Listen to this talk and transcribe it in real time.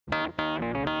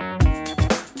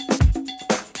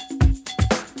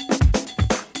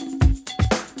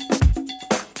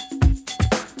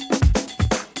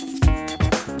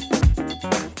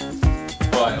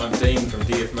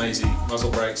muzzle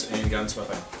brakes and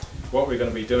gunsmithing. What we're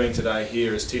going to be doing today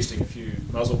here is testing a few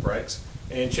muzzle brakes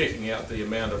and checking out the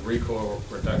amount of recoil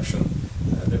reduction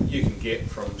that you can get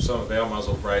from some of our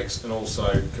muzzle brakes, and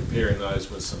also comparing those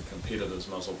with some competitors'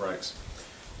 muzzle brakes.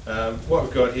 What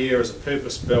we've got here is a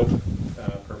purpose-built,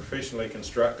 professionally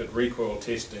constructed recoil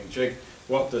testing jig.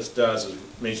 What this does is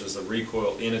measures the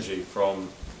recoil energy from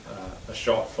a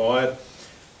shot fired.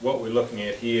 What we're looking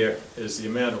at here is the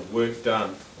amount of work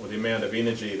done, or the amount of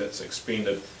energy that's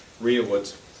expended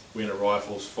rearwards when a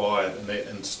rifle's fired in that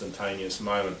instantaneous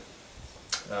moment.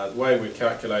 The way we're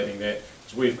calculating that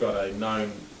is we've got a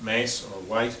known mass or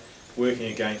weight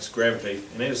working against gravity,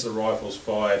 and as the rifle's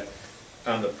fired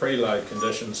under preload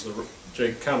conditions, the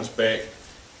jig comes back,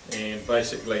 and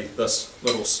basically this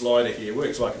little slider here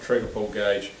works like a trigger pull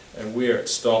gauge, and where it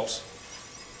stops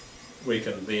we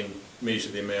can then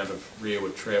measure the amount of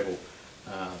rearward travel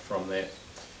from that.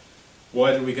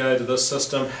 Why did we go to this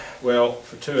system? Well,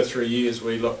 for 2 or 3 years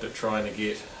we looked at trying to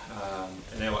get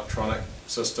an electronic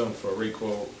system for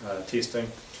recoil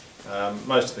testing.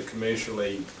 Most of the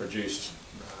commercially produced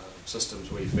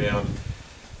systems we found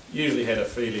usually had a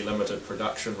fairly limited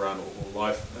production run or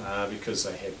life because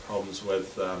they had problems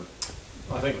with, I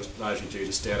think it was largely due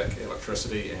to static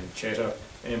electricity and chatter,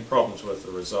 and problems with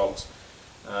the results.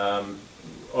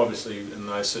 Obviously in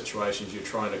those situations you're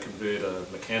trying to convert a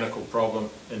mechanical problem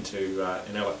into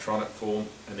an electronic form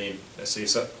and then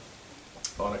assess it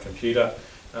on a computer.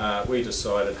 We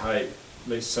decided, hey,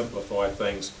 let's simplify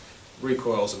things.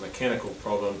 Recoil's a mechanical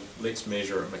problem, let's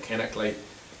measure it mechanically,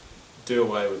 do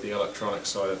away with the electronic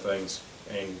side of things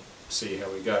and see how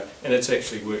we go. And it's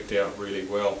actually worked out really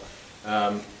well.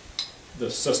 The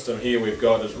system here we've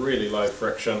got is really low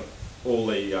friction. All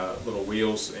the little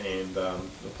wheels and the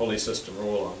pulley system are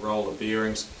all on roller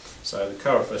bearings, so the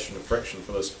coefficient of friction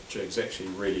for this jig is actually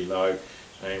really low,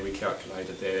 and we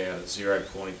calculated that out at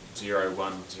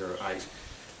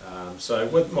 0.0108. So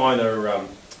with minor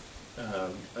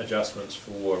adjustments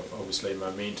for obviously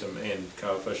momentum and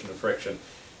coefficient of friction,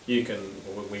 you can,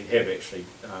 or we have actually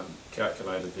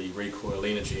calculated the recoil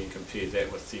energy and compared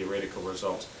that with theoretical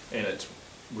results, and it's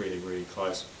really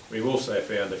close. We've also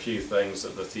found a few things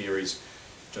that the theories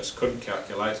just couldn't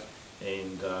calculate,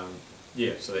 and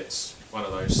yeah, so that's one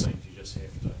of those things you just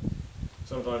have to,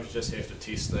 sometimes you just have to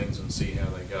test things and see how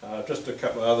they go. Just a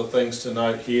couple of other things to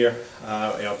note here.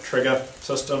 Our trigger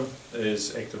system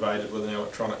is activated with an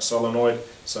electronic solenoid,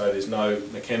 so there's no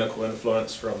mechanical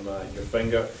influence from your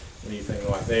finger, anything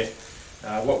like that.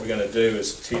 What we're going to do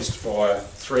is test fire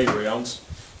 3 rounds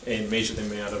and measure the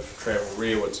amount of travel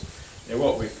rearwards. Now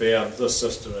what we found, this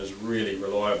system is really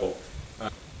reliable.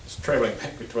 It's travelling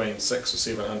back between 600 or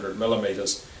 700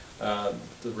 millimetres. The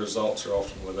results are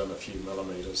often within a few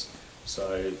millimetres.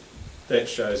 So that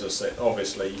shows us that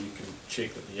obviously you can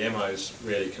check that the ammo is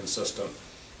really consistent,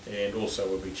 and also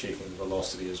we'll be checking the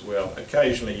velocity as well.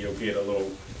 Occasionally you'll get a little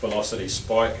velocity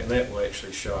spike, and that will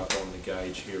actually show up on the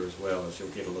gauge here as well, as you'll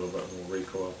get a little bit more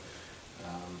recoil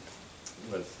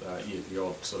with yeah, the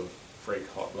odd sort of freak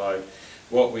hot load.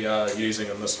 What we are using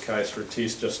in this case for a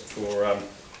test, just for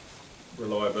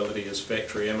reliability, is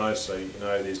factory ammo, so you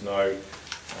know there's no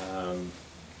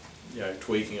you know,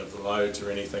 tweaking of the loads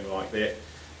or anything like that.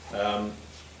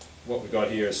 What we've got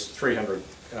here is 300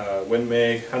 Win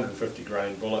Mag, 150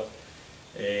 grain bullet,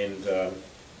 and the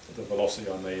velocity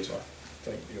on these, I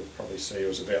think you'll probably see, it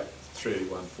was about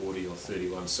 3140 or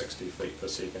 3160 feet per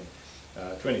second,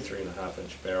 23.5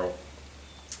 inch barrel.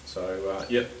 So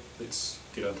yep, let's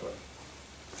get into it.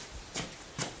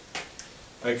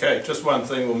 Okay, just one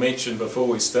thing we'll mention before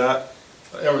we start.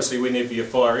 Obviously whenever you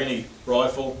fire any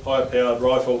rifle, high powered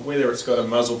rifle, whether it's got a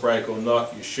muzzle brake or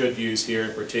not, you should use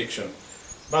hearing protection.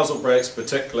 Muzzle brakes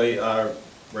particularly are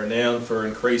renowned for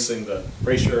increasing the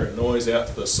pressure and noise out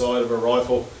to the side of a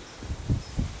rifle.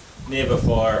 Never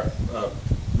fire a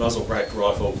muzzle brake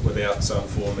rifle without some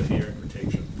form of hearing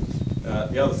protection.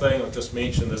 The other thing I've just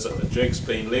mentioned is that the jig's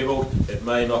been levelled. It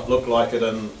may not look like it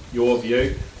in your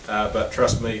view, but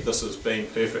trust me, this has been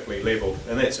perfectly levelled,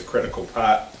 and that's a critical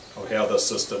part of how this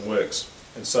system works,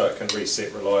 and so it can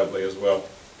reset reliably as well.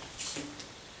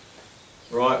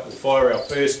 Right, we'll fire our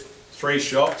first 3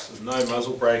 shots, there's no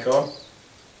muzzle brake on,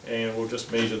 and we'll just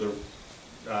measure the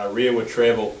rearward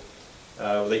travel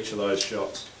with each of those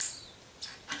shots.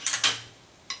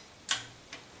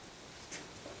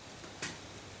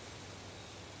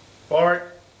 Fire it.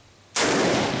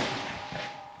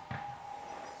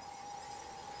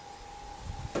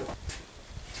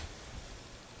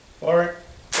 Fire it.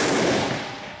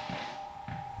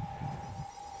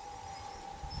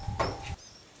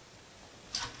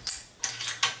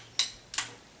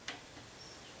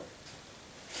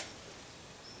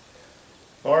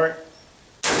 Fire it.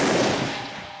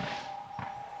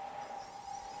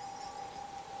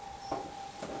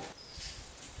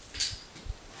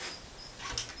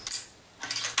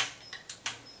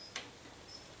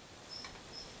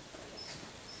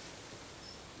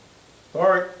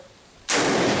 Fire it.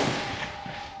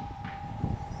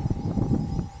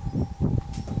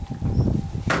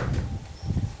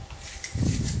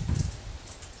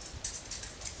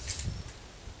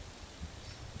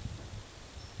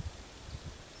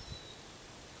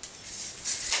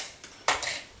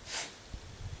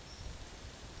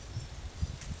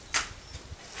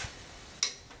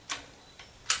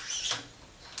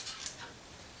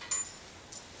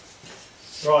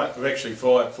 Right, we've actually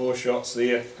fired 4 shots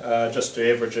there, just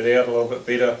to average it out a little bit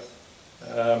better.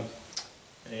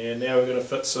 And now we're going to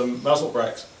fit some muzzle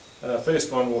brakes.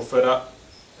 First one we'll fit up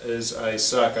is a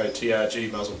Sarco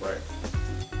TRG muzzle brake.